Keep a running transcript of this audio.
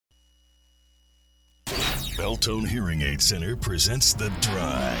Beltone Hearing Aid Center presents The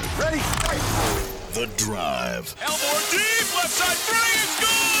Drive. Ready? The Drive. Elmore deep, left side three is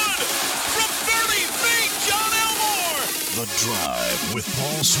good! From 30 feet, John Elmore! The Drive with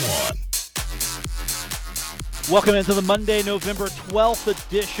Paul Swann. Welcome into the Monday, November 12th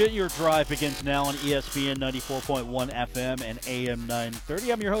edition. Your Drive begins now on ESPN 94.1 FM and AM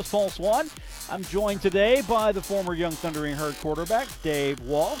 930. I'm your host, Paul Swann. I'm joined today by the former Young Thundering Herd quarterback, Dave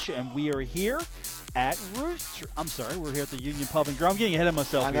Walsh, and we are here at Rooster. I'm sorry, we're here at the Union Pub and Grill. I'm getting ahead of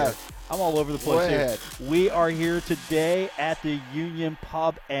myself here. I'm all over the place here. We are here today at the Union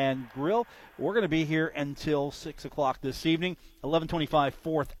Pub and Grill. We're going to be here until 6 o'clock this evening, 1125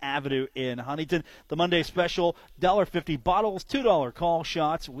 4th Avenue in Huntington. The Monday special, $1.50 bottles, $2 call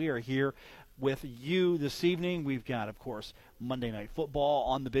shots. We are here with you this evening. We've got, of course, Monday Night Football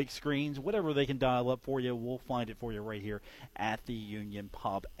on the big screens. Whatever they can dial up for you, we'll find it for you right here at the Union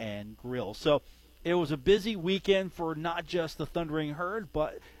Pub and Grill. So it was a busy weekend for not just the Thundering Herd,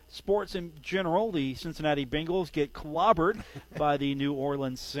 but sports in general. The Cincinnati Bengals get clobbered by the New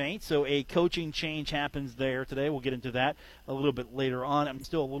Orleans Saints. So a coaching change happens there today. We'll get into that a little bit later on. I'm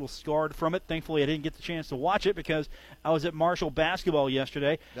still a little scarred from it. Thankfully, I didn't get the chance to watch it because I was at Marshall basketball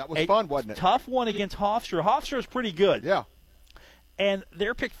yesterday. That was fun, wasn't it? Tough one against Hofstra. Hofstra is pretty good. Yeah. And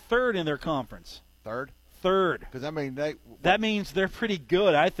they're picked third in their conference. Third? Third. Because, I mean, that means they're pretty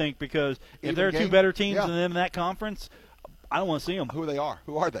good, I think, because if there are two better teams than them in that conference, I don't want to see them. Who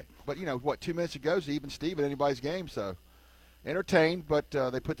are they? But, 2 minutes ago is even Steve at anybody's game, so entertained, but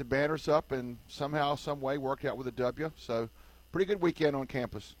they put the banners up and somehow, some way worked out with a W. So pretty good weekend on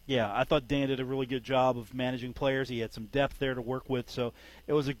campus. Yeah, I thought Dan did a really good job of managing players. He had some depth there to work with, so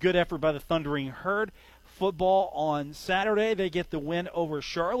it was a good effort by the Thundering Herd. Football on Saturday, they get the win over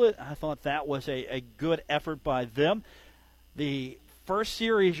Charlotte. I thought that was a good effort by them. The first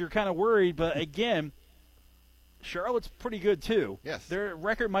series, you're kind of worried, but again, Charlotte's pretty good too. Yes. Their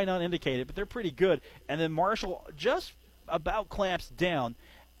record might not indicate it, but they're pretty good. And then Marshall just about clamps down.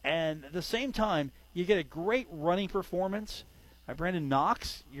 And at the same time, you get a great running performance by Brandon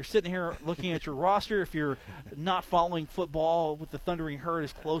Knox. You're sitting here looking at your roster. If you're not following football with the Thundering Herd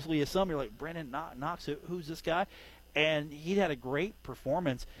as closely as some, you're like, Brandon Knox, who's this guy? And he had a great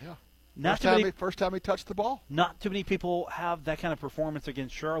performance. Yeah. First time he touched the ball. Not too many people have that kind of performance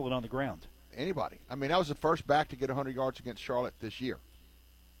against Charlotte on the ground. Anybody. I mean, that was the first back to get 100 yards against Charlotte this year.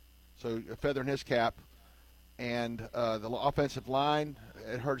 So a feather in his cap. And the offensive line,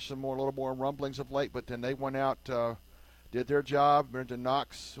 it heard a little more rumblings of late, but then they went out, did their job. Brandon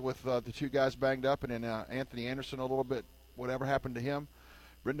Knox with the two guys banged up, and then Anthony Anderson a little bit, whatever happened to him.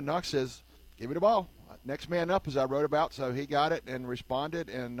 Brandon Knox says, give me the ball. Next man up, as I wrote about, so he got it and responded.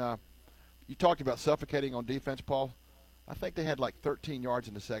 And you talked about suffocating on defense, Paul. I think they had like 13 yards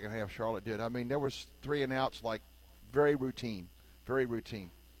in the second half, Charlotte did. I mean, there was 3 and outs, like very routine, very routine.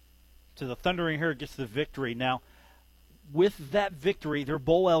 So the Thundering Herd gets the victory. Now, with that victory, they're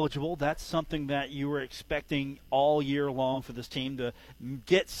bowl eligible. That's something that you were expecting all year long for this team to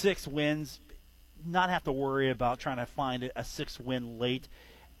get 6 wins, not have to worry about trying to find a 6th win late.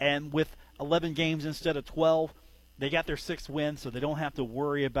 And with 11 games instead of 12, they got their 6th win, so they don't have to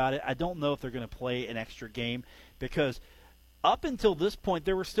worry about it. I don't know if they're going to play an extra game because up until this point,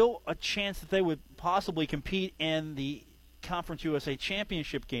 there was still a chance that they would possibly compete in the Conference USA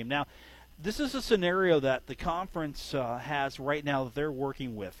Championship game. Now, this is a scenario that the conference has right now that they're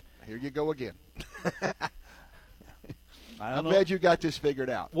working with. Here you go again. I'm glad you got this figured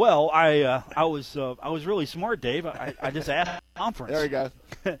out. Well, I was really smart, Dave. I just asked the conference. There you go.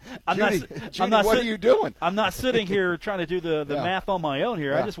 Judy, what are you doing? I'm not sitting here trying to do the math on my own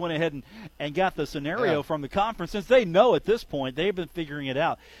here. Yeah. I just went ahead and got the scenario from the conference. Since they know at this point, they've been figuring it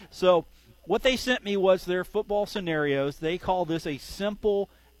out. So what they sent me was their football scenarios. They call this a simple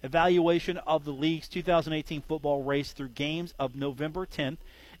evaluation of the league's 2018 football race through games of November 10th.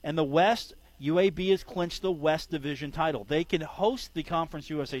 And the West, UAB has clinched the West Division title. They can host the Conference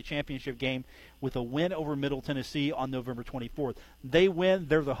USA Championship game with a win over Middle Tennessee on November 24th. They win,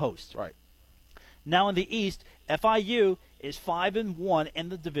 they're the host. Right. Now in the East, FIU is 5-1 in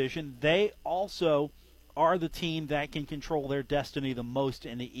the division. They also are the team that can control their destiny the most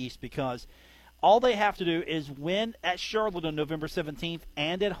in the East because all they have to do is win at Charlotte on November 17th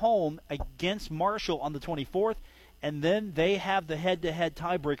and at home against Marshall on the 24th, and then they have the head-to-head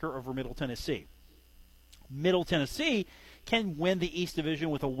tiebreaker over Middle Tennessee. Middle Tennessee can win the East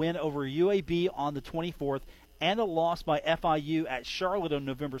Division with a win over UAB on the 24th and a loss by FIU at Charlotte on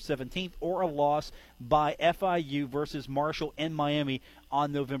November 17th, or a loss by FIU versus Marshall in Miami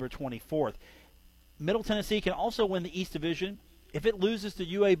on November 24th. Middle Tennessee can also win the East Division if it loses to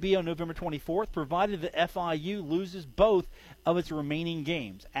UAB on November 24th, provided that FIU loses both of its remaining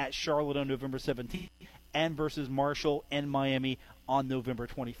games at Charlotte on November 17th and versus Marshall and Miami on November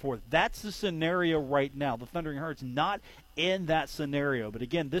 24th. That's the scenario right now. The Thundering Herd's not in that scenario. But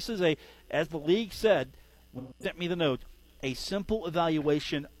again, this is as the league said, when they sent me the note, a simple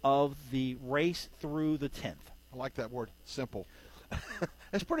evaluation of the race through the 10th. I like that word, simple.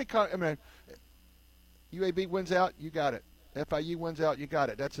 It's pretty I mean, UAB wins out, you got it. FIU wins out, you got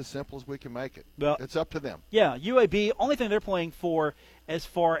it. That's as simple as we can make it. Well, it's up to them. Yeah, UAB, only thing they're playing for as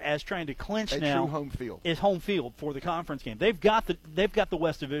far as trying to clinch now true home field. Is home field for the conference game. They've got the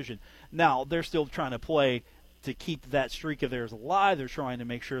West Division. Now, they're still trying to play to keep that streak of theirs alive. They're trying to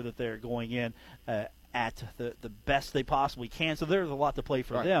make sure that they're going in at the best they possibly can. So there's a lot to play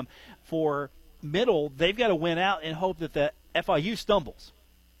for them. For Middle, they've got to win out and hope that the FIU stumbles.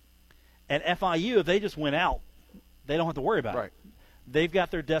 And FIU, if they just win out, they don't have to worry about it. They've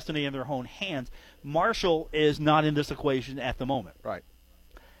got their destiny in their own hands. Marshall is not in this equation at the moment. Right.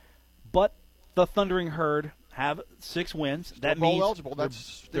 But the Thundering Herd have 6 wins. That bowl means eligible.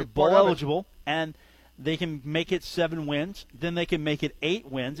 They're bowl eligible, and they can make it 7 wins. Then they can make it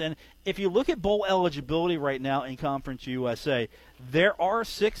 8 wins. And if you look at bowl eligibility right now in Conference USA, there are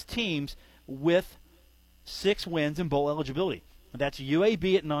 6 teams with 6 wins in bowl eligibility. That's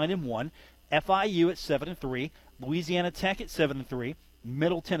UAB at 9-1, FIU at 7-3, Louisiana Tech at 7-3,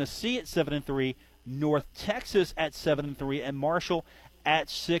 Middle Tennessee at 7-3, North Texas at 7-3, and Marshall at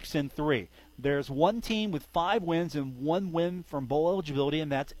 6-3. There's one team with 5 wins and 1 win from bowl eligibility,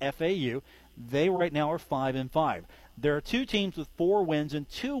 and that's FAU. They right now are 5-5. There are 2 teams with 4 wins and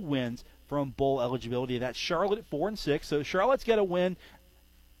 2 wins from bowl eligibility. That's Charlotte at 4-6. So Charlotte's got to win.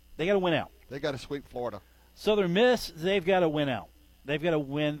 They got to win out. They got to sweep Florida. Southern Miss, they've got to win out. They've got to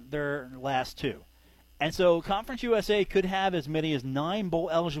win their last 2. And so Conference USA could have as many as 9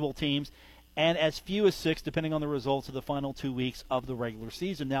 bowl-eligible teams and as few as 6, depending on the results of the final 2 weeks of the regular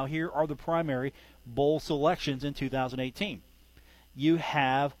season. Now, here are the primary bowl selections in 2018. You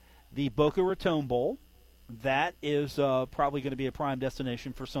have the Boca Raton Bowl. That is probably going to be a prime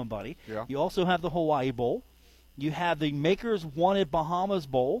destination for somebody. Yeah. You also have the Hawaii Bowl. You have the Makers Wanted Bahamas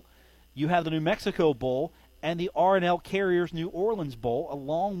Bowl. You have the New Mexico Bowl and the R&L Carriers New Orleans Bowl,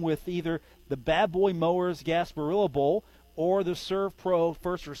 along with either the Bad Boy Mowers Gasparilla Bowl or the Serve Pro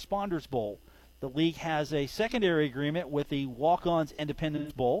First Responders Bowl. The league has a secondary agreement with the Walk-Ons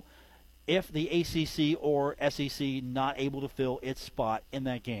Independence Bowl if the ACC or SEC not able to fill its spot in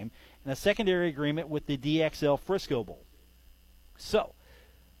that game, and a secondary agreement with the DXL Frisco Bowl. So,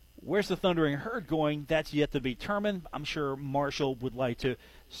 where's the Thundering Herd going? That's yet to be determined. I'm sure Marshall would like to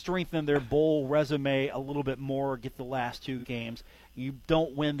strengthen their bowl resume a little bit more, get the last 2 games. You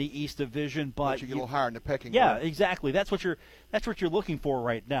don't win the East Division, but you get a little higher in the pecking order. Yeah, order. exactly. That's what you're looking for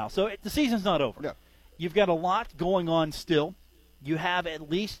right now. So the season's not over. No. You've got a lot going on still. You have at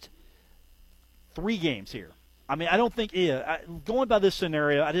least 3 games here. I mean, I don't think going by this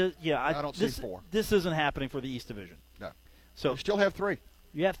scenario, I don't see 4. This isn't happening for the East Division. No. So you still have 3.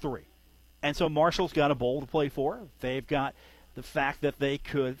 You have 3. And so Marshall's got a bowl to play for. They've got the fact that they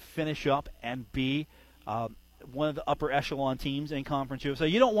could finish up and be one of the upper echelon teams in Conference USA.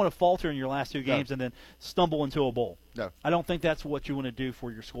 You don't want to falter in your last 2 games and then stumble into a bowl. No. I don't think that's what you want to do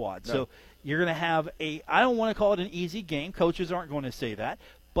for your squad. No. So you're going to have I don't want to call it an easy game. Coaches aren't going to say that.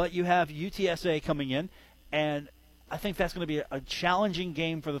 But you have UTSA coming in, and I think that's going to be a challenging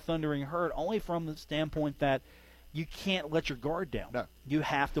game for the Thundering Herd, only from the standpoint that you can't let your guard down. No. You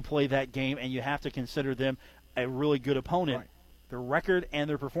have to play that game, and you have to consider them a really good opponent. Right. Their record and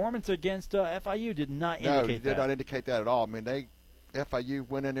their performance against FIU did not indicate that. No, did not indicate that at all. I mean, FIU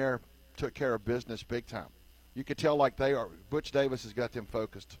went in there, took care of business big time. You could tell like they are. Butch Davis has got them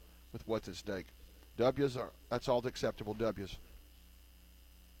focused with what's at stake. That's all the acceptable W's.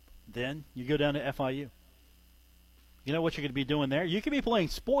 Then you go down to FIU. You know what you're going to be doing there? You could be playing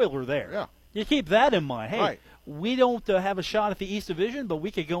spoiler there. Yeah. You keep that in mind. Hey, right. We don't have a shot at the East Division, but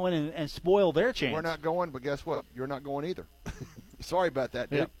we could go in and spoil their chance. We're not going, but guess what? You're not going either. Sorry about that,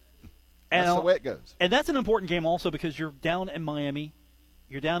 dude. Yeah. That's the way it goes. And that's an important game also because you're down in Miami,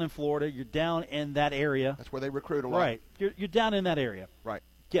 you're down in Florida, you're down in that area. That's where they recruit a lot. Right. You're down in that area. Right.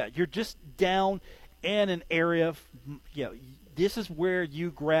 Yeah, you're just down in an area. This is where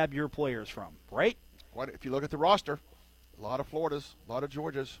you grab your players from, right? If you look at the roster, a lot of Floridas, a lot of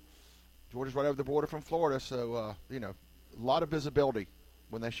Georgias. Georgia's right over the border from Florida, so, a lot of visibility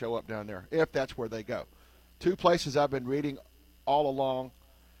when they show up down there, if that's where they go. 2 places I've been reading all along,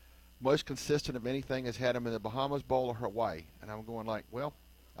 most consistent of anything has had them in the Bahamas Bowl or Hawaii. And I'm going like, well,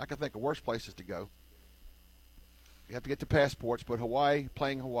 I can think of worse places to go. You have to get the passports, but Hawaii,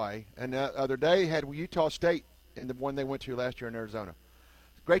 playing Hawaii. And the other day had Utah State in the one they went to last year in Arizona.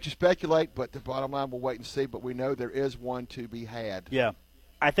 Great to speculate, but the bottom line, we'll wait and see. But we know there is one to be had. Yeah.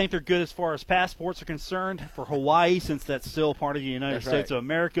 I think they're good as far as passports are concerned for Hawaii, since that's still part of the United States of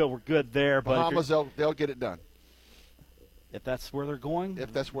America. We're good there. Bahamas, they'll get it done. If that's where they're going?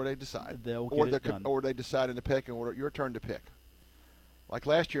 If that's where they decide. They'll get it done. Or they decide in the pick and order your turn to pick. Like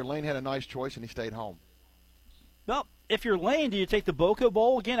last year, Lane had a nice choice, and he stayed home. Well, if you're Lane, do you take the Boca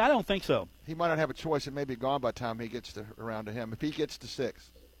Bowl again? I don't think so. He might not have a choice. It may be gone by the time he gets around to him. If he gets to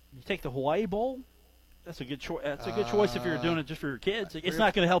 6. You take the Hawaii Bowl? That's a good choice. That's a good choice if you're doing it just for your kids. It's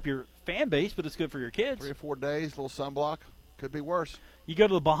not going to help your fan base, but it's good for your kids. 3 or 4 days, little sunblock. Could be worse. You go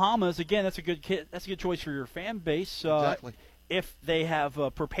to the Bahamas again. That's a good choice for your fan base. Exactly. If they have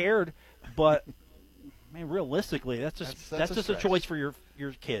prepared, but I mean, realistically, that's just a choice for your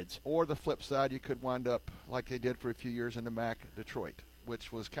kids. Or the flip side, you could wind up like they did for a few years in the MAC, Detroit,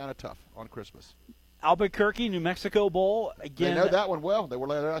 which was kind of tough on Christmas. Albuquerque, New Mexico Bowl again. They know that one well. They were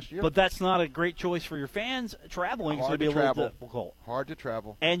there last year. But that's not a great choice for your fans. Traveling is going to be a little difficult. Hard to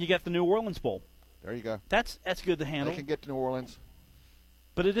travel. And you got the New Orleans Bowl. There you go. That's good to handle. They can get to New Orleans.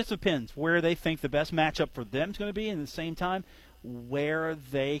 But it just depends where they think the best matchup for them is going to be, and at the same time, where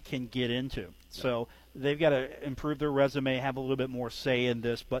they can get into. So they've got to improve their resume, have a little bit more say in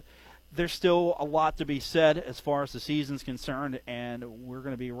this. But there's still a lot to be said as far as the season's concerned, and we're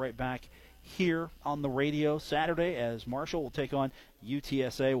going to be right back here on the radio Saturday as Marshall will take on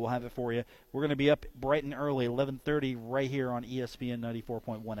UTSA. We'll have it for you. We're going to be up bright and early, 11:30, right here on ESPN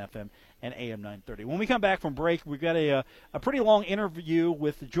 94.1 FM and AM 930. When we come back from break, we've got a pretty long interview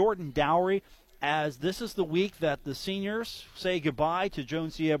with Jordan Dowry, as this is the week that the seniors say goodbye to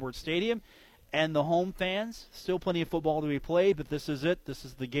Jones C. Edwards Stadium. And the home fans, still plenty of football to be played, but this is it. This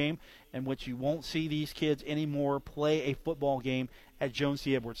is the game in which you won't see these kids anymore play a football game at Jones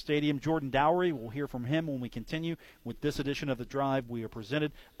C. Edwards Stadium. Jordan Dowry, we'll hear from him when we continue with this edition of The Drive. We are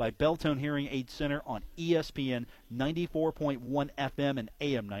presented by Belltone Hearing Aid Center on ESPN 94.1 FM and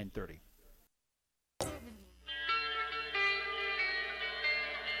AM 930.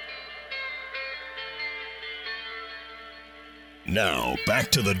 Now, back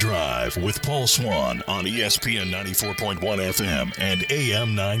to The Drive with Paul Swann on ESPN 94.1 FM and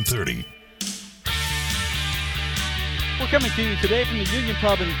AM 930. We're coming to you today from the Union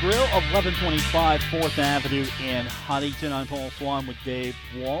Pub and Grill of 1125 4th Avenue in Huntington. I'm Paul Swann with Dave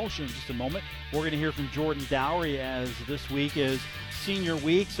Walsh. In just a moment, we're going to hear from Jordan Dowry, as this week is senior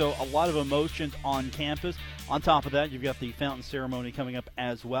week, so a lot of emotions on campus. On top of that, you've got the fountain ceremony coming up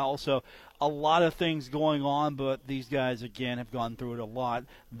as well. So a lot of things going on, but these guys, again, have gone through it a lot.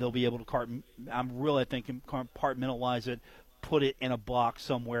 They'll be able to compartmentalize it, put it in a box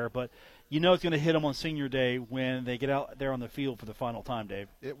somewhere. But you know it's going to hit them on senior day when they get out there on the field for the final time, Dave.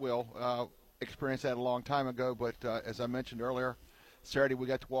 It will. Experienced that a long time ago, but as I mentioned earlier, Saturday we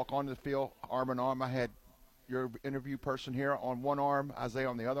got to walk onto the field arm in arm. I had your interview person here on one arm, Isaiah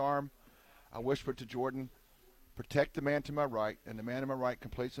on the other arm. I whispered to Jordan, protect the man to my right, and the man to my right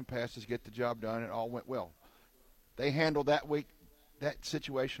completes some passes, get the job done, and it all went well. They handled that week, that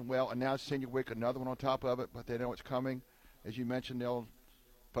situation well, and now it's senior week, another one on top of it, but they know it's coming. As you mentioned, they'll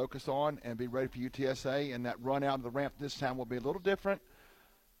focus on and be ready for UTSA, and that run out of the ramp this time will be a little different.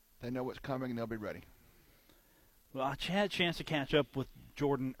 They know what's coming, and they'll be ready. Well, I had a chance to catch up with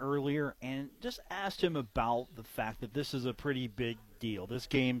Jordan earlier and just asked him about the fact that this is a pretty big deal. This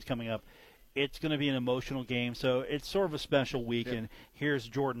game's coming up. It's going to be an emotional game, so it's sort of a special week. Yep. And here's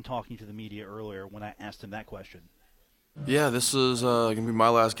Jordan talking to the media earlier when I asked him that question. Yeah, this is going to be my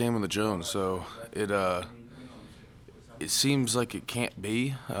last game in the Jones, so it seems like it can't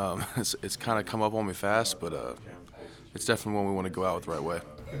be. It's kind of come up on me fast, but it's definitely one we want to go out with the right way.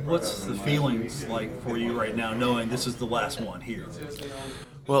 What's the feelings like for you right now, knowing this is the last one here?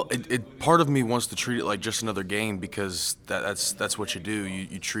 Well, part of me wants to treat it like just another game, because that's what you do.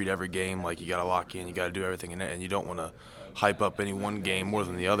 You treat every game like you got to lock in, you got to do everything in it, and you don't want to hype up any one game more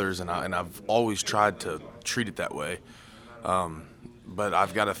than the others. And I've always tried to treat it that way. But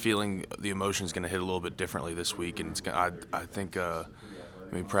I've got a feeling the emotion's going to hit a little bit differently this week, and I think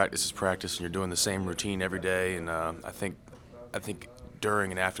practice is practice, and you're doing the same routine every day, and I think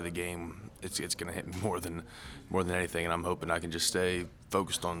during and after the game, it's going to hit me more than anything, and I'm hoping I can just stay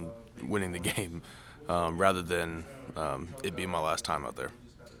focused on winning the game rather than it being my last time out there.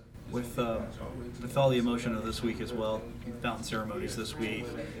 With all the emotion of this week as well, fountain ceremonies this week,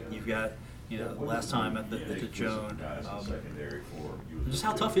 you've got the last time at the Joan. Just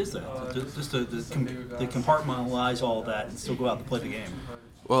how tough is that? Just to compartmentalize all that and still go out and play the game?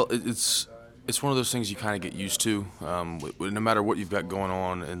 Well, it's It's one of those things you kind of get used to. No matter what you've got going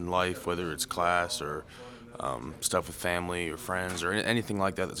on in life, whether it's class or stuff with family or friends or anything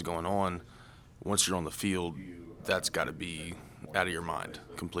like that that's going on, once you're on the field, that's got to be out of your mind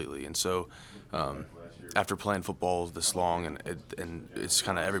completely. And so after playing football this long, and it's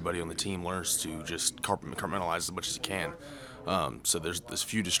kind of everybody on the team learns to just compartmentalize as much as you can. So there's as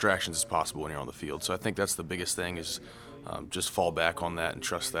few distractions as possible when you're on the field. So I think that's the biggest thing is just fall back on that and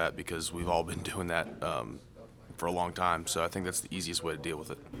trust that, because we've all been doing that for a long time. So I think that's the easiest way to deal with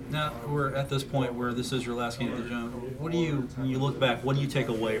it. Now we're at this point where this is your last game at the Joan. When you look back, what do you take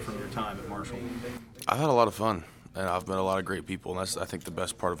away from your time at Marshall? I've had a lot of fun, and I've met a lot of great people, and that's, I think, the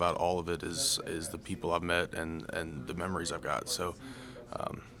best part about all of it is the people I've met and the memories I've got. So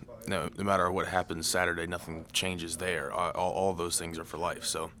no matter what happens Saturday, nothing changes there. All of those things are for life.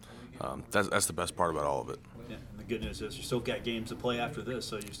 So that's the best part about all of it. Yeah, and the good news is you still got games to play after this,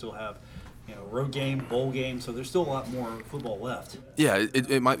 so you still have road game, bowl game, so there's still a lot more football left. Yeah,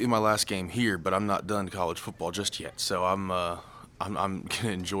 it might be my last game here, but I'm not done college football just yet. So I'm going to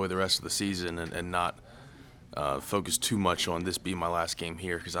enjoy the rest of the season and not focus too much on this being my last game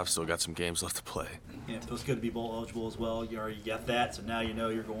here, because I've still got some games left to play. Yeah, it feels good to be bowl eligible as well. You already got that, so now you know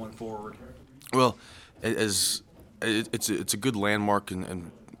you're going forward. Well, it's a good landmark,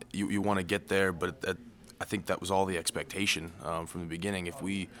 and you want to get there, but I think that was all the expectation from the beginning. It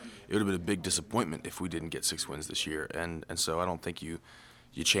would have been a big disappointment if we didn't get 6 wins this year, and so I don't think you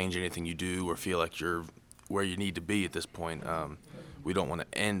change anything you do or feel like you're where you need to be at this point. We don't want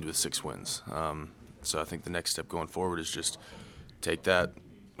to end with 6 wins. So I think the next step going forward is just take that.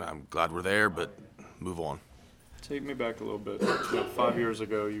 I'm glad we're there, but move on. Take me back a little bit. 5 years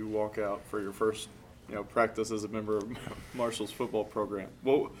ago, you walk out for your first practice as a member of Marshall's football program.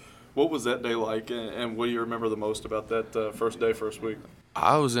 What was that day like, and what do you remember the most about that first day, first week?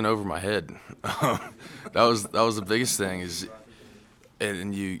 I was in over my head. That was the biggest thing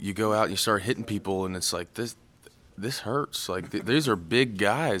and you go out and you start hitting people, and it's like this hurts. Like these are big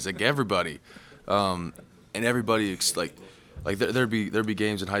guys, like everybody, and everybody like there'd be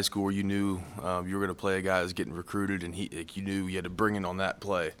games in high school where you knew you were going to play a guy that was getting recruited, and you knew you had to bring in on that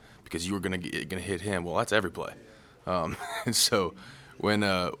play because you were going to hit him. Well, that's every play, and so when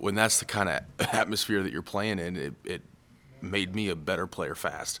that's the kind of atmosphere that you're playing in, it made me a better player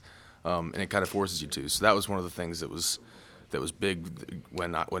fast, and it kind of forces you to. So that was one of the things that was big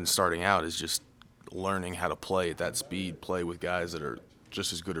when starting out, is just learning how to play at that speed, play with guys that are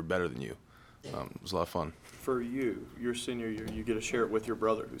just as good or better than you. It was a lot of fun. For you, your senior year, you get to share it with your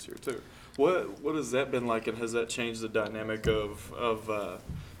brother who's here too. What has that been like, and has that changed the dynamic of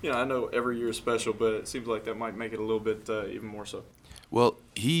I know every year is special, but it seems like that might make it a little bit even more so. Well,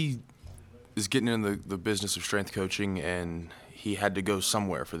 he is getting in the business of strength coaching, and he had to go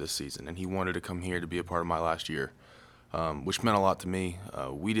somewhere for this season, and he wanted to come here to be a part of my last year, which meant a lot to me.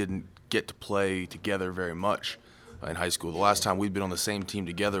 We didn't get to play together very much in high school. The last time we'd been on the same team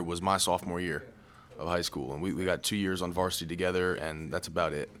together was my sophomore year of high school, and we got 2 years on varsity together, and that's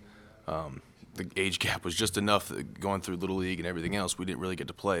about it. The age gap was just enough that going through Little League and everything else, we didn't really get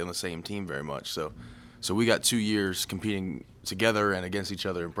to play on the same team very much. So we got 2 years competing together and against each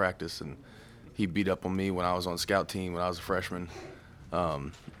other in practice, and he beat up on me when I was on scout team when I was a freshman.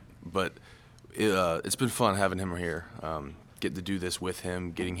 But it's been fun having him here, getting to do this with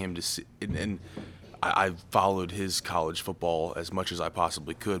him, getting him to see. And I followed his college football as much as I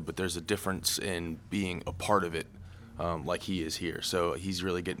possibly could, but there's a difference in being a part of it like he is here. So he's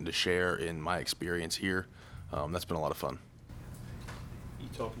really getting to share in my experience here. That's been a lot of fun. You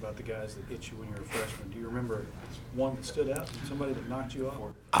talked about the guys that hit you when you were a freshman. Do you remember one that stood out, somebody that knocked you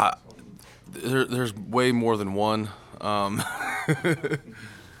off? There's way more than one.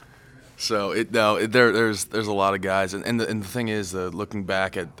 So there's a lot of guys, and the thing is, looking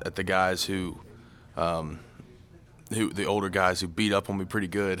back at the guys who the older guys who beat up on me pretty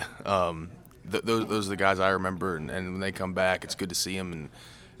good, those are the guys I remember, and when they come back, it's good to see them,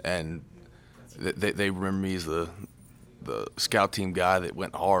 and they remember me as the scout team guy that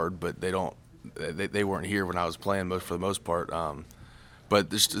went hard, but they weren't here when I was playing for the most part. But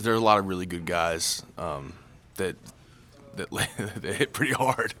there's a lot of really good guys that hit pretty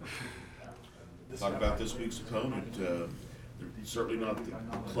hard. Talk about this week's opponent. They're certainly not the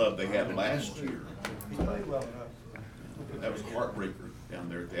club they had last year. That was a heartbreaker down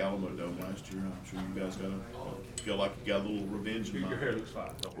there at the Alamo Dome last year. I'm sure you guys feel like you got a little revenge in mind.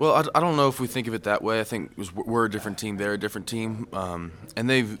 Well, I don't know if we think of it that way. I think we're a different team. They're a different team, and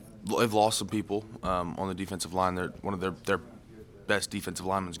they've lost some people on the defensive line. They're one of their best defensive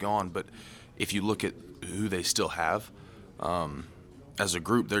linemen's gone. But if you look at who they still have, as a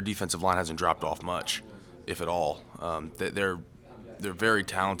group, their defensive line hasn't dropped off much, if at all. They're very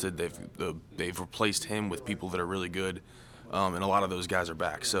talented. They've replaced him with people that are really good, and a lot of those guys are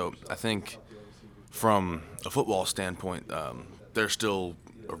back. So I think from a football standpoint, they're still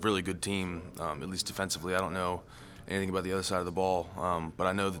a really good team, at least defensively. I don't know anything about the other side of the ball, but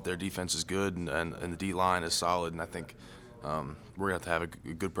I know that their defense is good and the D-line is solid, and I think we're going to have a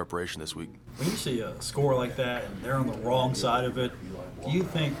good preparation this week. When you see a score like that and they're on the wrong side of it, do you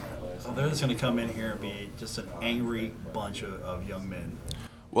think they're just going to come in here and be just an angry bunch of young men?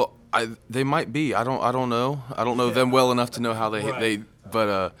 Well, they might be. I don't know. I don't know them well enough to know how they.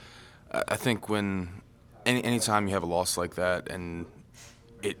 But I think when anytime you have a loss like that, and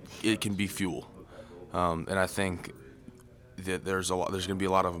it can be fuel, and I think that there's going to be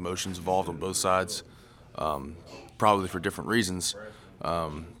a lot of emotions involved on both sides, probably for different reasons.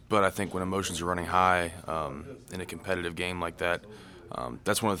 But I think when emotions are running high in a competitive game like that,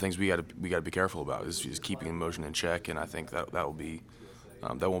 that's one of the things we got to be careful about is keeping emotion in check, and I think that won't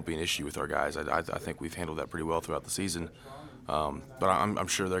be an issue with our guys. I think we've handled that pretty well throughout the season, but I'm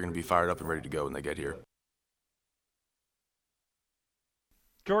sure they're going to be fired up and ready to go when they get here.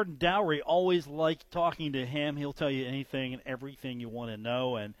 Jordan Dowry, always liked talking to him. He'll tell you anything and everything you want to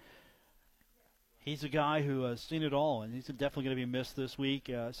know, and he's a guy who has seen it all, and he's definitely going to be missed this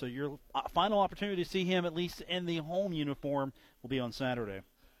week. So your final opportunity to see him, at least in the home uniform, will be on Saturday.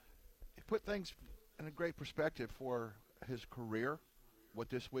 He put things in a great perspective for his career.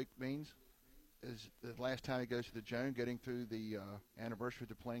 What this week means is the last time he goes to the Joan, getting through the anniversary of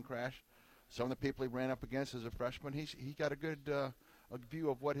the plane crash. Some of the people he ran up against as a freshman, he got a good a view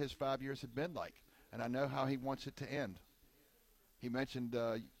of what his 5 years had been like, and I know how he wants it to end. He mentioned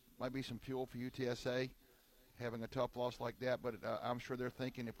might be some fuel for UTSA having a tough loss like that, but I'm sure they're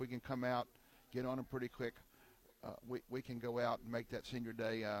thinking if we can come out, get on them pretty quick, we can go out and make that senior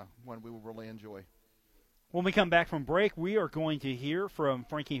day one we will really enjoy. When we come back from break, we are going to hear from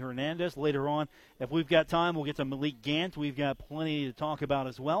Frankie Hernandez later on. If we've got time, we'll get to Malik Gant. We've got plenty to talk about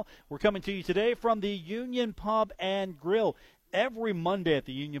as well. We're coming to you today from the Union Pub and Grill. Every Monday at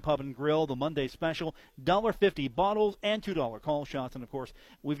the Union Pub and Grill, the Monday special, $1.50 bottles and $2 call shots. And, of course,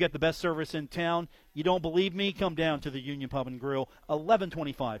 we've got the best service in town. You don't believe me? Come down to the Union Pub and Grill,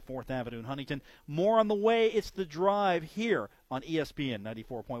 1125 4th Avenue in Huntington. More on the way. It's The Drive here on ESPN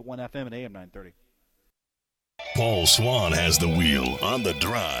 94.1 FM and AM 930. Paul Swann has the wheel on The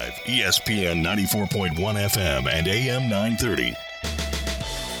Drive, ESPN 94.1 FM and AM 930.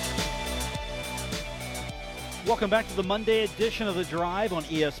 Welcome back to the Monday edition of The Drive on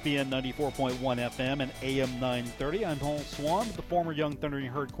ESPN 94.1 FM and AM 930. I'm Paul Swann with the former Young Thundering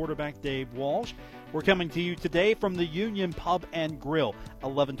Herd quarterback Dave Walsh. We're coming to you today from the Union Pub and Grill,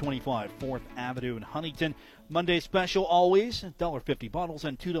 1125 4th Avenue in Huntington. Monday special always, $1.50 bottles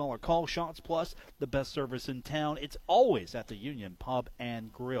and $2 call shots, plus the best service in town. It's always at the Union Pub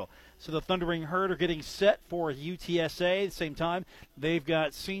and Grill. So the Thundering Herd are getting set for UTSA. At the same time, they've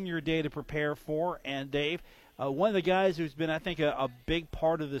got senior day to prepare for. And Dave, one of the guys who's been, I think, a big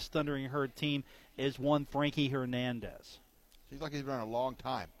part of this Thundering Herd team is one Frankie Hernandez. Seems like he's been around a long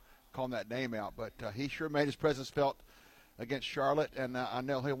time, calling that name out, but he sure made his presence felt against Charlotte, and I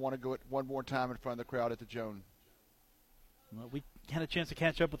know he'll want to go it one more time in front of the crowd at the Joan. Well, we had a chance to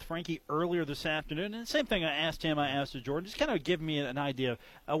catch up with Frankie earlier this afternoon, and the same thing I asked him, I asked to Jordan, just kind of give me an idea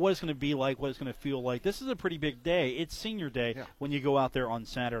of what it's going to be like, what it's going to feel like. This is a pretty big day. It's senior day when you go out there on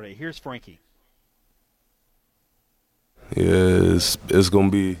Saturday. Here's Frankie. Yeah, it's going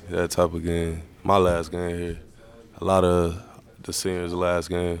to be that type of game. My last game here. A lot of the seniors' last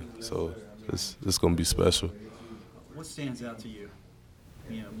game, so it's going to be special. What stands out to you?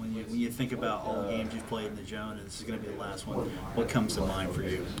 You know, when you think about all the games you've played in the Joan, and this is going to be the last one, what comes to mind for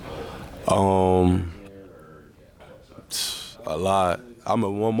you? A lot. My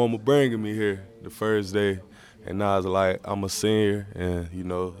mama bringing me here the first day, and now it's like I'm a senior, and, you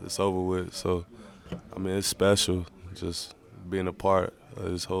know, it's over with. So, I mean, it's special just being a part of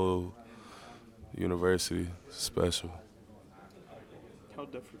this whole university. It's special. How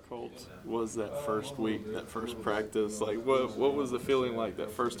difficult was that first week, that first practice? Like, what was the feeling like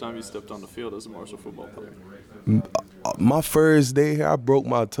that first time you stepped on the field as a Marshall football player? My first day here, I broke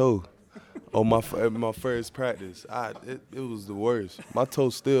my toe on my first practice. It was the worst. My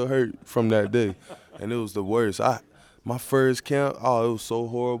toe still hurt from that day, and it was the worst. My first camp, it was so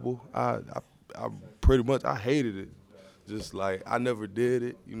horrible. I pretty much hated it. Just like I never did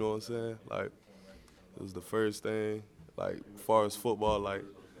it. You know what I'm saying? Like it was the first thing. Like, as far as football, like,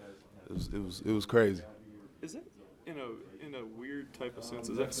 it was crazy. Is it, in a weird type of sense,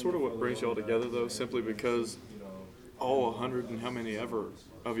 is that sort of what brings y'all together, though, simply because all 100 and how many ever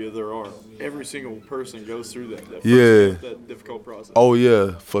of you there are, every single person goes through that that difficult process. Oh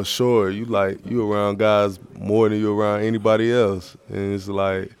yeah, for sure. You around guys more than you around anybody else, and it's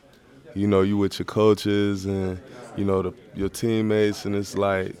like, you with your coaches and your teammates, and it's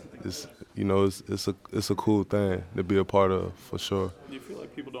like it's a cool thing to be a part of, for sure. Do you feel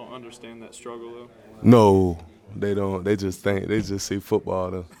like people don't understand that struggle though? No, they don't. They just see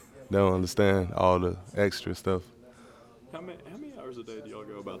football though. They don't understand all the extra stuff. How many hours a day do y'all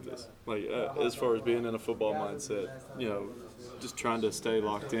go about this? Like as far as being in a football mindset, just trying to stay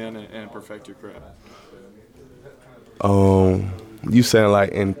locked in and perfect your craft. You saying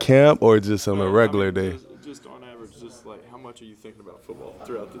like in camp or just on a regular day? Just on average, just like how much are you thinking about football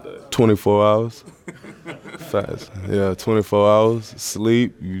throughout the day? 24 hours. Fast. Yeah, 24 hours.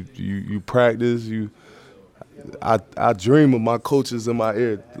 Sleep. You practice. I dream of my coaches in my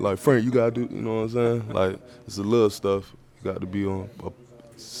ear. Like, Frank, you gotta do. You know what I'm saying? Like, it's the little stuff. You got to be on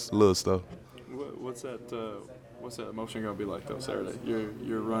little stuff. What's that emotion gonna be like though Saturday?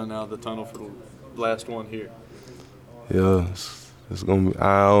 You're running out of the tunnel for the last one here. Yeah, it's gonna be.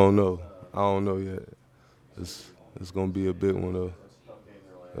 I don't know yet. It's gonna be a big one though.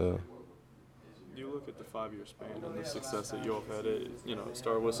 Yeah. You look at the 5-year span and the success that you all had. It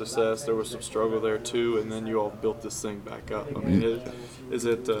started with success. There was some struggle there too, and then you all built this thing back up. I mean, is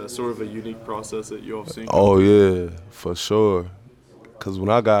it sort of a unique process that you all seen? Oh yeah, for sure. Cause when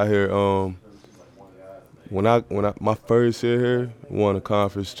I got here, when I my first year here, won a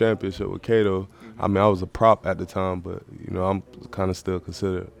conference championship with Cato. I mean, I was a prop at the time, but I'm kind of still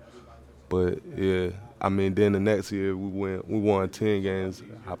considered. But yeah, I mean, then the next year we won 10 games.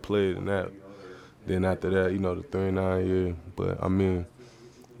 I played in that. Then after that, the 3-9 year. But I mean,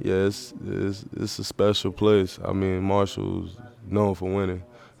 yeah, it's a special place. I mean, Marshall's known for winning,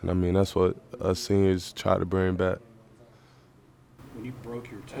 and I mean that's what us seniors try to bring back. When you broke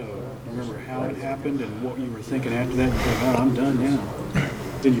your toe, remember how it happened and what you were thinking after that? You thought, I'm done now.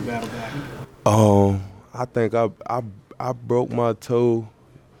 Then you battled back. I think I broke my toe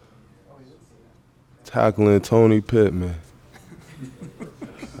tackling Tony Pittman.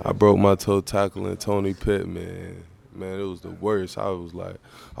 I broke my toe tackling Tony Pittman. Man, it was the worst. I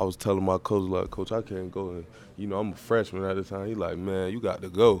was telling my coach, like, Coach, I can't go. And, I'm a freshman at the time. He like, man, you got to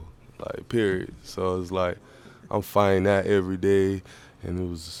go, like, period. So it's like, I'm fighting that every day.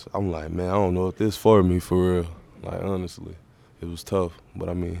 And I'm like, man, I don't know if this for me for real. Like, honestly, it was tough. But,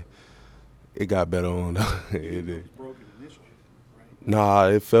 I mean, it got better on. It did. Nah,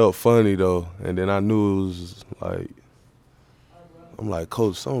 it felt funny, though. And then I knew it was like, I'm like,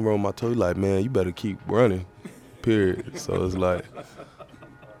 Coach, something wrong with my toe. He like, man, you better keep running, period. So it's like,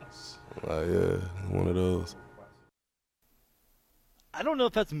 yeah, one of those. I don't know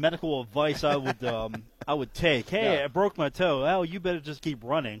if that's medical advice I would take. Hey, yeah. I broke my toe. Oh, you better just keep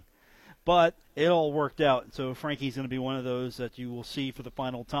running. But it all worked out. So Frankie's going to be one of those that you will see for the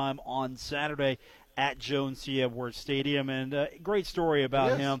final time on Saturday at Jones C. Edwards Stadium. And great story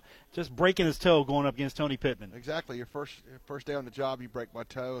about him just breaking his toe going up against Tony Pittman. Exactly. Your first day on the job, you break my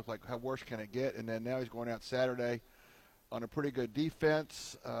toe. It's like, how worse can it get? And then now he's going out Saturday on a pretty good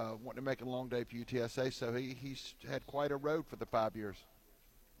defense, wanting to make a long day for UTSA. So he's had quite a road for the 5 years.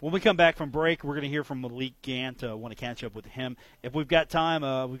 When we come back from break, we're going to hear from Malik Gant. I want to catch up with him. If we've got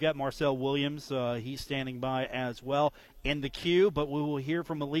time, we've got Marcel Williams. He's standing by as well in the queue. But we will hear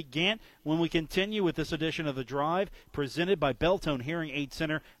from Malik Gant when we continue with this edition of The Drive, presented by Beltone Hearing Aid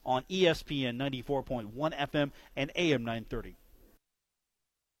Center on ESPN 94.1 FM and AM 930.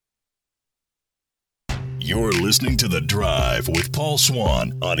 You're listening to The Drive with Paul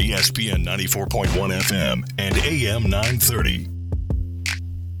Swann on ESPN 94.1 FM and AM 930.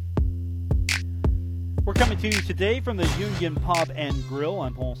 We're coming to you today from the Union Pub and Grill.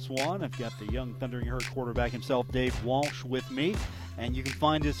 I'm Paul Swann. I've got the young Thundering Herd quarterback himself, Dave Walsh, with me. And you can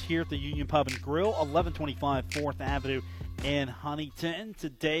find us here at the Union Pub and Grill, 1125 4th Avenue in Huntington.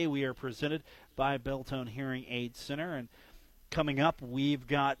 Today we are presented by Beltone Hearing Aid Center. And coming up, we've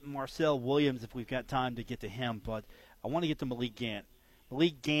got Marcel Williams, if we've got time to get to him. But I want to get to Malik Gant.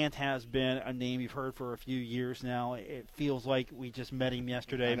 Malik Gant has been a name you've heard for a few years now. It feels like we just met him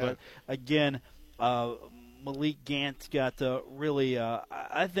yesterday. But again, Malik Gant's got really,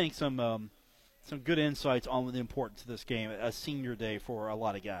 I think, some good insights on the importance of this game, a senior day for a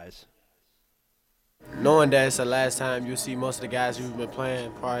lot of guys. Knowing that it's the last time you see most of the guys you've been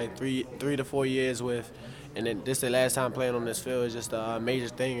playing probably three to 4 years with, and then this is the last time playing on this field is just a major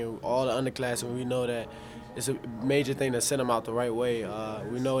thing. And all the underclassmen, we know that it's a major thing to send them out the right way.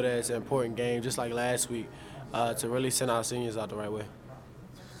 We know that it's an important game, just like last week, to really send our seniors out the right way.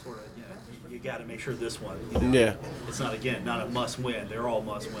 You got to make sure this one. Yeah. It's not a must win. They're all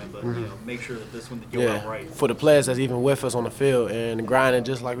must win, but make sure that this one go out right. For the players that's even with us on the field and grinding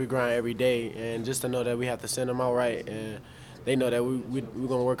just like we grind every day, and just to know that we have to send them out right, and they know that we're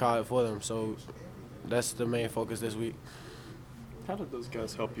gonna work hard for them. So that's the main focus this week. How did those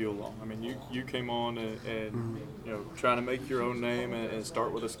guys help you along? I mean, you came on and trying to make your own name and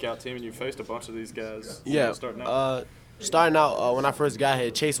start with a scout team, and you faced a bunch of these guys. Starting out. When I first got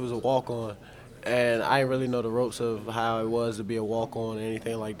here, Chase was a walk-on, and I didn't really know the ropes of how it was to be a walk-on or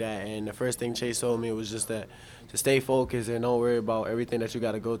anything like that. And the first thing Chase told me was just that to stay focused and don't worry about everything that you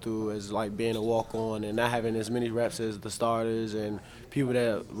got to go through as like being a walk-on and not having as many reps as the starters and people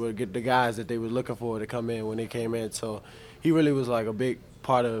that would get the guys that they were looking for to come in when they came in. So he really was like a big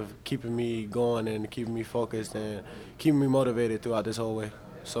part of keeping me going and keeping me focused and keeping me motivated throughout this whole way.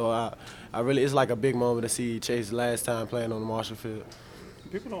 So I really, it's like a big moment to see Chase last time playing on the Marshall field.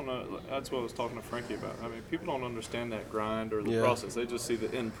 People don't know. That's what I was talking to Frankie about. I mean, people don't understand that grind or the process. They just see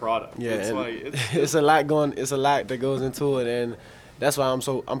the end product. Yeah, it's a lot going. It's a lot that goes into it, and that's why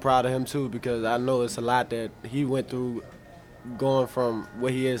I'm proud of him too, because I know it's a lot that he went through, going from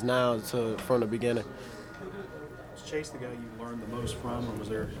what he is now to from the beginning. Was Chase the guy you learned the most from, or was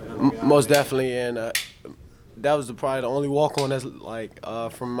there another guy? Most definitely, and that was probably the only walk-on that's like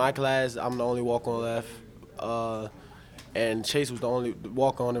from my class. I'm the only walk-on left. And Chase was the only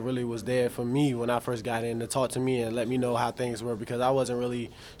walk-on that really was there for me when I first got in to talk to me and let me know how things were, because I wasn't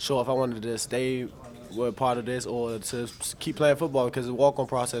really sure if I wanted to stay with part of this or to keep playing football, because the walk-on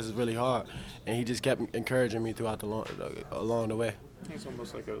process is really hard. And he just kept encouraging me throughout along the way. He's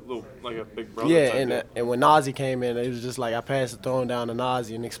almost like a big brother. Yeah, and when Nazi came in, it was just like I passed the throne down to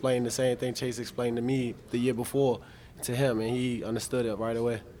Nazi and explained the same thing Chase explained to me the year before to him, and he understood it right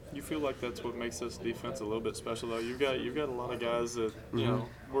away. You feel like that's what makes this defense a little bit special, though. You've got a lot of guys that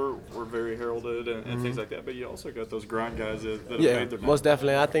we're very heralded and things like that, but you also got those grind guys that have made their most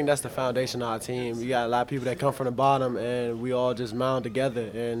definitely. I think that's the foundation of our team. You got a lot of people that come from the bottom, and we all just mound together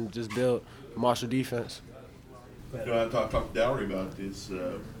and just build Marshall defense. I talked to Dowry about this.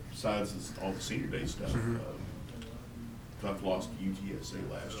 Besides all the senior day stuff, Tough lost to UTSA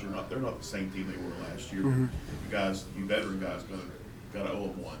last year. They're not the same team they were last year. You veteran guys, got to owe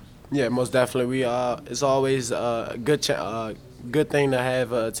them one. Yeah, most definitely. It's always a good thing to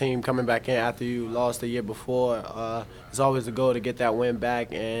have a team coming back in after you lost the year before. It's always the goal to get that win back,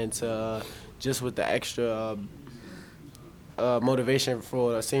 and to just with the extra motivation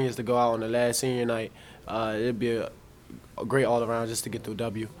for the seniors to go out on the last senior night, it'd be a great all around just to get the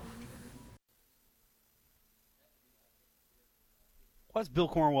W. Why's Bill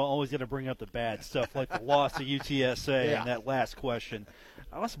Cornwell always going to bring up the bad stuff like the loss to UTSA and that last question?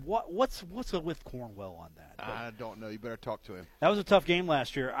 What's with Cornwell on that? I don't know. You better talk to him. That was a tough game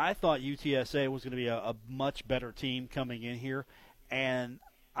last year. I thought UTSA was going to be a much better team coming in here, and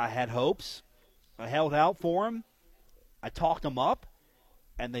I had hopes. I held out for them. I talked them up,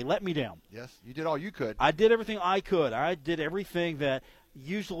 and they let me down. Yes, you did all you could. I did everything I could. I did everything that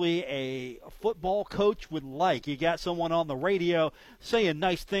usually a football coach would like. You got someone on the radio saying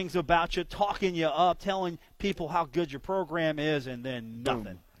nice things about you, talking you up, telling people how good your program is, and then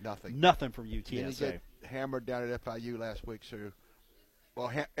nothing. Boom, nothing from UTSA. You get hammered down at FIU last week. So,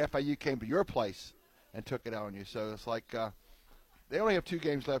 FIU came to your place and took it out on you. So it's like they only have 2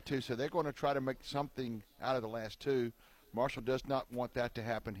 games left too. So they're going to try to make something out of the last 2. Marshall does not want that to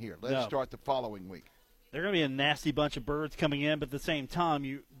happen here. Let's start the following week. They're going to be a nasty bunch of birds coming in, but at the same time,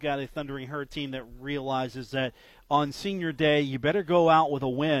 you got a Thundering Herd team that realizes that on senior day, you better go out with a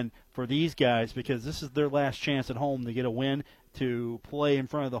win for these guys, because this is their last chance at home to get a win, to play in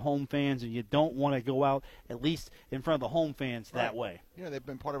front of the home fans, and you don't want to go out, at least in front of the home fans, that way. Yeah, they've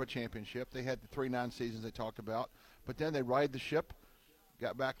been part of a championship. They had the 3 non-seasons they talked about, but then they ride the ship,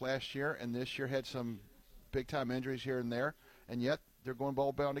 got back last year, and this year had some big-time injuries here and there, and yet they're going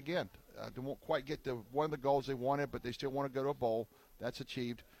bowl-bound again. They won't quite get to one of the goals they wanted, but they still want to go to a bowl. That's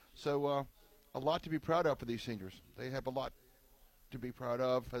achieved. So a lot to be proud of for these seniors. They have a lot to be proud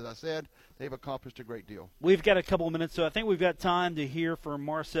of. As I said, they've accomplished a great deal. We've got a couple of minutes, so I think we've got time to hear from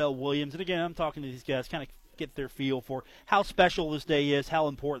Marcel Williams. And, again, I'm talking to these guys, kind of get their feel for how special this day is, how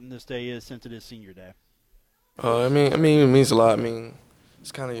important this day is since it is senior day. I mean, it means a lot. I mean,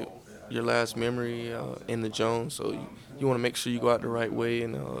 it's kind of your last memory in the Jones, so you want to make sure you go out the right way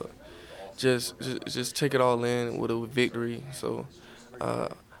and just take it all in with a victory. So I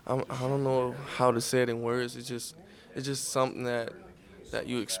don't know how to say it in words. It's just something that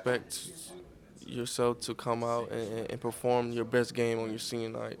you expect yourself to come out and perform your best game on your senior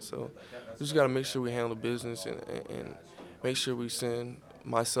night. So we just got to make sure we handle business and make sure we send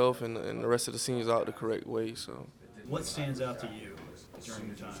myself and the rest of the seniors out the correct way. So What stands out to you during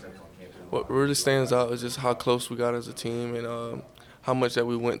your time? what really stands out is just how close we got as a team and how much that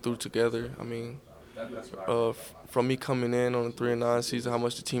we went through together. I mean, from me coming in on the 3-9 season, how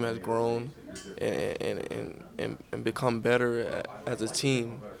much the team has grown and become better as a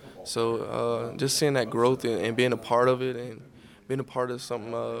team. So just seeing that growth and being a part of it and being a part of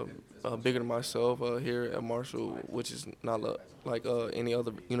something bigger than myself here at Marshall, which is not like any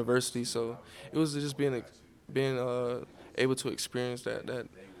other university. So it was just being able to experience that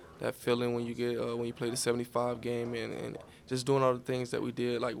feeling when you play the 75 game and just doing all the things that we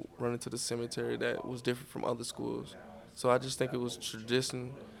did, like running to the cemetery, that was different from other schools. So I just think it was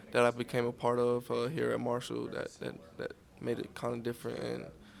tradition that I became a part of here at Marshall that made it kind of different and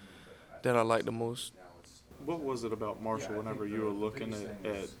that I like the most. What was it about Marshall whenever you were looking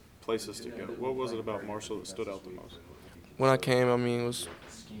at places to go? What was it about Marshall that stood out the most? When I came, I mean, it was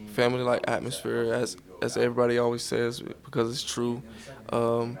family-like atmosphere, as everybody always says, because it's true.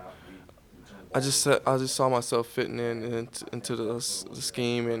 I just saw myself fitting into the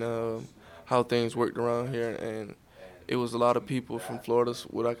scheme and how things worked around here, and it was a lot of people from Florida,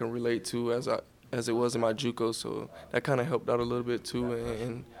 what I can relate to as it was in my JUCO, so that kind of helped out a little bit too,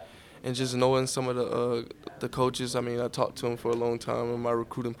 and just knowing some of the coaches. I mean, I talked to them for a long time in my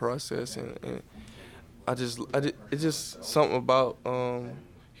recruiting process, and it's just something about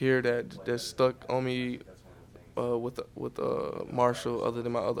here that stuck on me with Marshall, other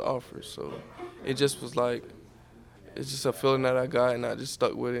than my other offers. So it just was like, it's just a feeling that I got, and I just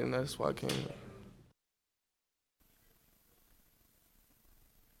stuck with it, and that's why I came.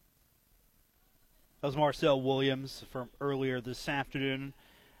 That was Marcel Williams from earlier this afternoon.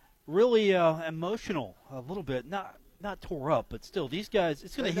 Really emotional a little bit, not tore up, but still, these guys,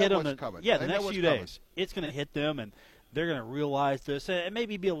 it's going to hit them. The next few days, it's going to hit them, and they're going to realize this. And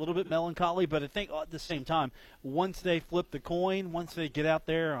maybe be a little bit melancholy, but I think at the same time, once they flip the coin, once they get out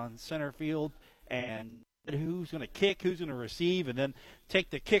there on center field, and who's going to kick, who's going to receive, and then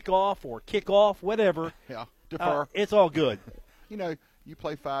take the kickoff or kick off, whatever. Yeah, defer. It's all good. You know, you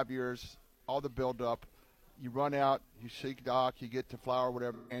play 5 years, all the build-up. You run out, you seek Doc, you get to Flower,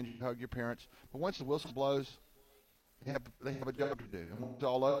 whatever, and you hug your parents. But once the whistle blows, they have a job to do. And when it's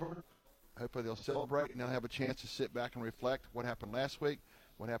all over, hopefully they'll celebrate, and they'll have a chance to sit back and reflect what happened last week,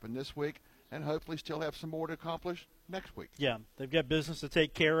 what happened this week, and hopefully still have some more to accomplish next week. Yeah, they've got business to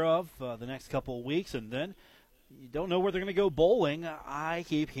take care of the next couple of weeks, and then you don't know where they're going to go bowling. I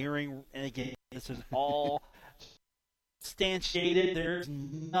keep hearing, and again, this is all substantiated. There's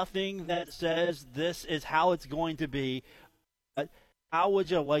nothing that says this is how it's going to be. How would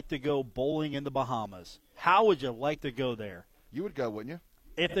you like to go bowling in the Bahamas? How would you like to go there? You would go, wouldn't you?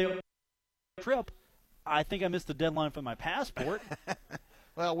 If they trip, I think I missed the deadline for my passport.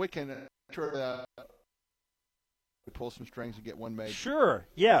 Well, we can pull some strings and get one made. Sure,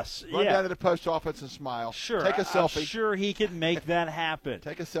 yes. Run down to the post office and smile. Sure. Take a selfie. I'm sure he can make that happen.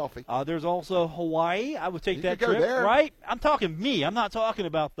 Take a selfie. There's also Hawaii. I would take you that could trip, go there. right? I'm talking me. I'm not talking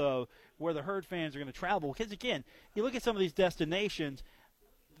about where the Herd fans are going to travel. Because, again, you look at some of these destinations,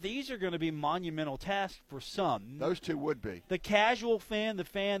 these are going to be monumental tasks for some. Those two would be. The casual fan, the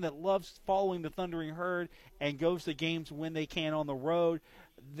fan that loves following the Thundering Herd and goes to games when they can on the road,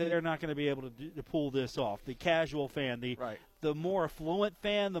 they're not going to be able to pull this off. The casual fan, the more affluent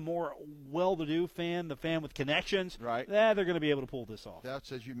fan, the more well-to-do fan, the fan with connections, they're going to be able to pull this off.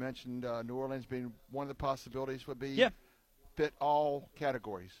 That's, as you mentioned, New Orleans being one of the possibilities would be fit all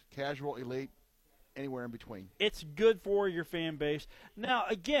categories, casual, elite, anywhere in between. It's good for your fan base. Now,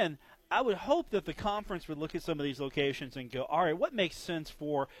 again, I would hope that the conference would look at some of these locations and go, all right, what makes sense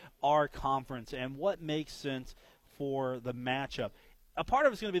for our conference and what makes sense for the matchup? A part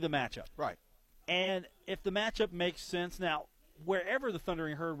of it's going to be the matchup. Right. And if the matchup makes sense, now, wherever the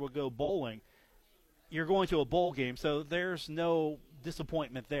Thundering Herd will go bowling, you're going to a bowl game, so there's no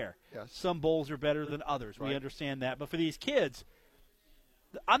disappointment there. Yes. Some bowls are better than others. Right. We understand that. But for these kids,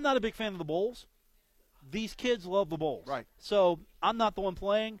 I'm not a big fan of the bowls. These kids love the bowls. Right. So I'm not the one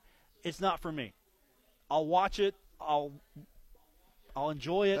playing. It's not for me. I'll watch it. I'll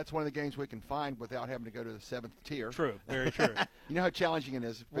enjoy it. That's one of the games we can find without having to go to the 7th tier. True. Very true. You know how challenging it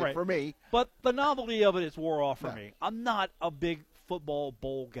is Right. for me. But the novelty of it is wore off for me. I'm not a big football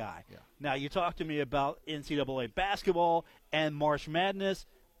bowl guy. Yeah. Now, you talk to me about NCAA basketball and March Madness.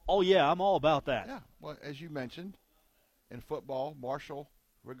 Oh, yeah, I'm all about that. Yeah. Well, as you mentioned, in football, Marshall,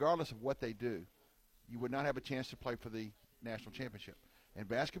 regardless of what they do, you would not have a chance to play for the national championship. In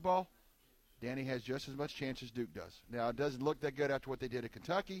basketball, Danny has just as much chance as Duke does. Now, it doesn't look that good after what they did at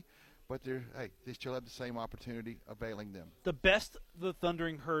Kentucky, but they still have the same opportunity availing them. The best the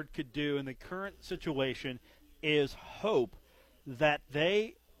Thundering Herd could do in the current situation is hope that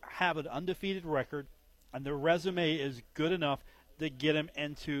they have an undefeated record and their resume is good enough to get them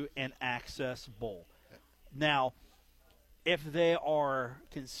into an Access Bowl. Now, if they are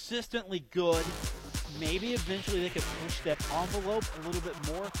consistently good, maybe eventually they could push that envelope a little bit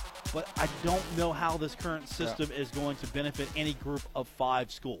more, but I don't know how this current system is going to benefit any group of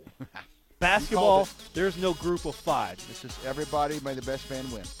 5 school. Basketball, there's no group of 5. This is everybody, may the best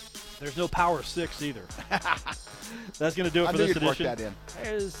man win. There's no power 6 either. That's going to do it for this edition. Work that in.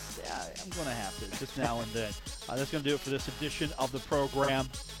 I'm going to have to just now and then. That's going to do it for this edition of the program.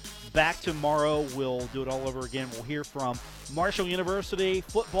 Back tomorrow, we'll do it all over again. We'll hear from Marshall University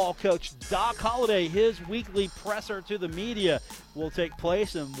football coach Doc Holliday. His weekly presser to the media will take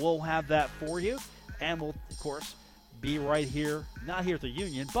place, and we'll have that for you. And we'll, of course, be right here, not here at the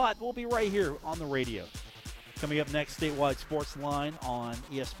Union, but we'll be right here on the radio. Coming up next, Statewide Sports Line on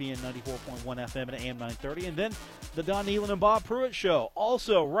ESPN 94.1 FM and AM 930. And then the Don Nealon and Bob Pruitt Show,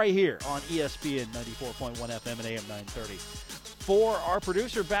 also right here on ESPN 94.1 FM and AM 930. For our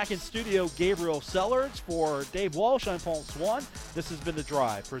producer back in studio, Gabriel Sellards. For Dave Walsh, I'm Paul Swann. This has been The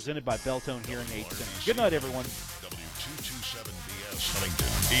Drive, presented by Beltone Hearing Aid Center. Good night, everyone. W227BS Huntington,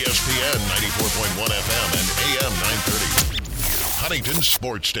 ESPN 94.1 FM and AM 930. Huntington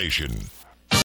Sports Station.